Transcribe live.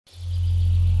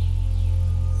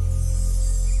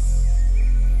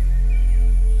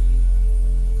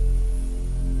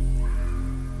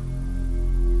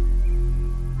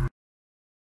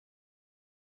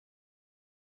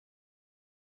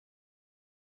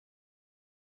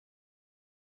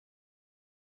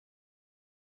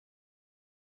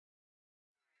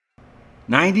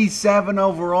97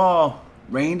 overall,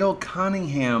 Randall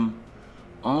Cunningham,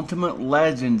 Ultimate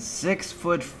Legend,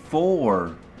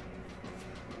 6'4",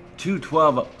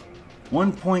 212,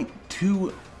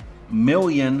 1.2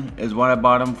 million is what I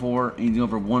bought him for. He's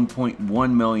over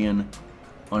 1.1 million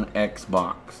on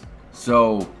Xbox.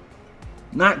 So,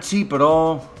 not cheap at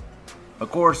all. Of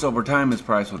course, over time his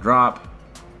price will drop.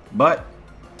 But,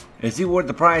 to see what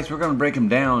the price, we're going to break him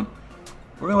down.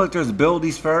 We're going to look through his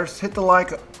abilities first. Hit the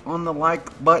like on the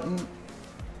like button.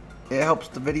 It helps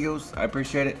the videos. I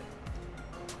appreciate it.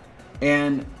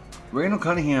 And Randall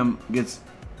Cunningham gets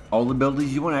all the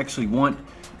abilities you actually want,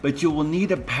 but you will need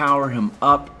to power him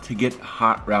up to get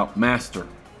Hot Route Master.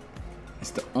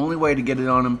 It's the only way to get it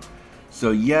on him.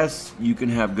 So yes, you can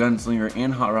have Gunslinger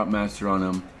and Hot Route Master on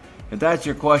him. If that's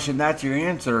your question, that's your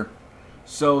answer.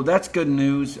 So that's good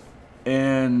news.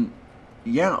 And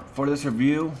yeah, for this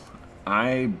review,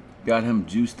 I got him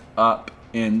juiced up,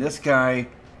 and this guy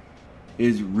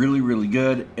is really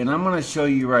good. And I'm going to show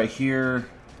you right here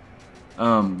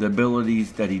the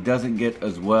abilities that he doesn't get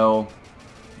as well.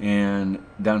 And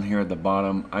down here at the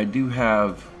bottom, I do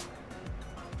have,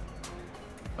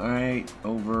 alright,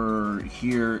 over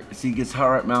here, see, he gets Hot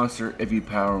Route Master if you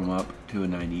power him up to a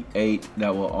 98.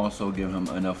 That will also give him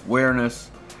enough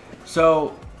awareness.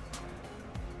 So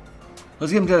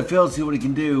let's get him to the field, see what he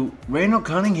can do. Randall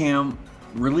Cunningham,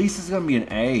 release is going to be an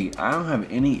A. I don't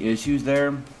have any issues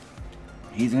there.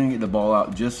 He's going to get the ball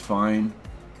out just fine.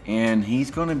 And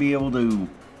he's going to be able to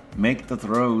make the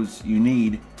throws you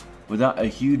need without a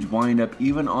huge windup.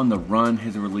 Even on the run,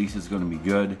 his release is going to be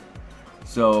good.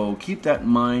 So keep that in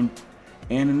mind.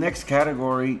 And the next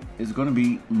category is going to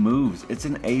be moves. It's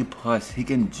an A+. He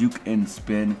can juke and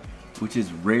spin, which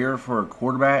is rare for a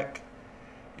quarterback.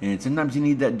 And sometimes you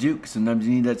need that juke, sometimes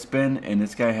you need that spin, and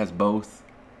this guy has both.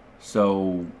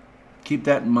 So keep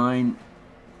that in mind.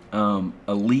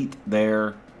 Elite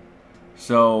there.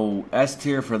 So S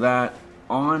tier for that.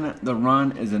 On the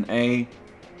run is an A.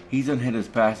 He's gonna hit his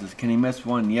passes. Can he miss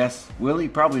one? Yes. Will he?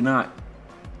 Probably not.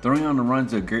 Throwing on the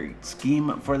run's a great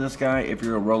scheme for this guy. If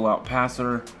you're a rollout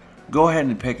passer, go ahead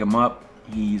and pick him up.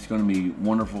 He's gonna be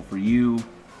wonderful for you.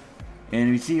 And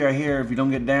you see right here, if you don't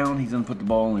get down, he's gonna put the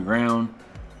ball on the ground.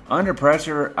 Under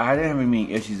pressure, I didn't have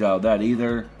any issues out of that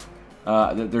either.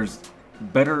 There's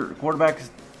better quarterbacks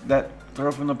that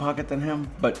throw from the pocket than him,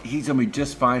 but he's gonna be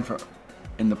just fine for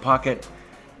in the pocket.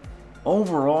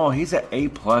 Overall, he's an A+,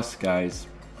 guys.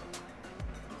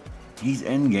 He's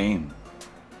in game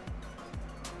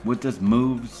with his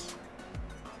moves,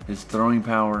 his throwing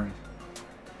power,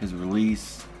 his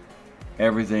release,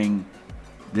 everything.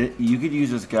 You could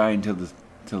use this guy until the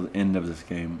end of this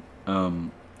game.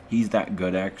 He's that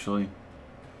good, actually.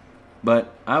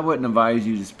 But I wouldn't advise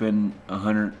you to spend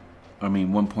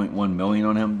 1.1 million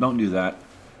on him. Don't do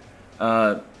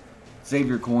that. Save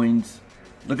your coins.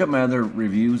 Look at my other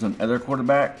reviews on other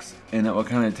quarterbacks, and it will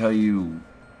kind of tell you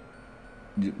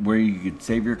where you could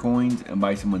save your coins and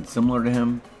buy someone similar to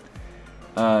him.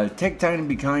 Take time to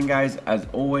be kind, guys, as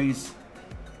always,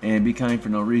 and be kind for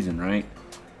no reason, right?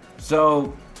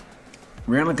 So,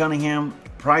 Randall Cunningham,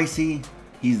 pricey.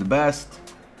 He's the best.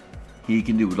 He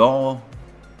can do it all.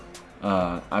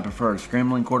 I prefer a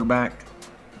scrambling quarterback.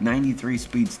 93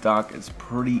 speed stock is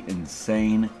pretty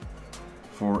insane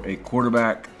for a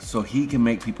quarterback, so he can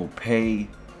make people pay.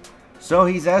 So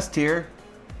he's S tier.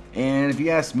 And if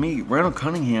you ask me, Randall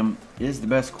Cunningham is the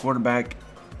best quarterback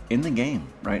in the game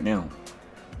right now.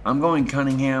 I'm going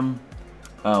Cunningham.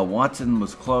 Watson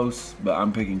was close, but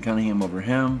I'm picking Cunningham over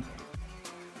him.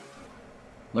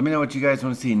 Let me know what you guys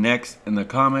want to see next in the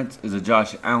comments. Is it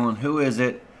Josh Allen? Who is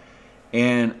it?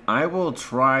 And I will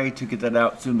try to get that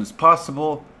out as soon as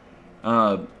possible.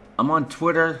 I'm on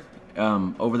Twitter.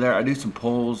 Over there, I do some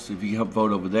polls. If you help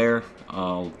vote over there,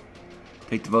 I'll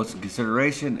take the votes in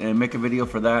consideration and make a video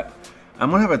for that. I'm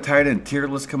going to have a tight end tier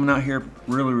list coming out here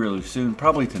really soon,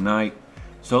 probably tonight.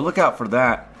 So look out for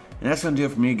that. And that's going to do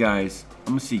it for me, guys. I'm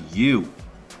going to see you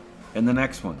in the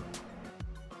next one.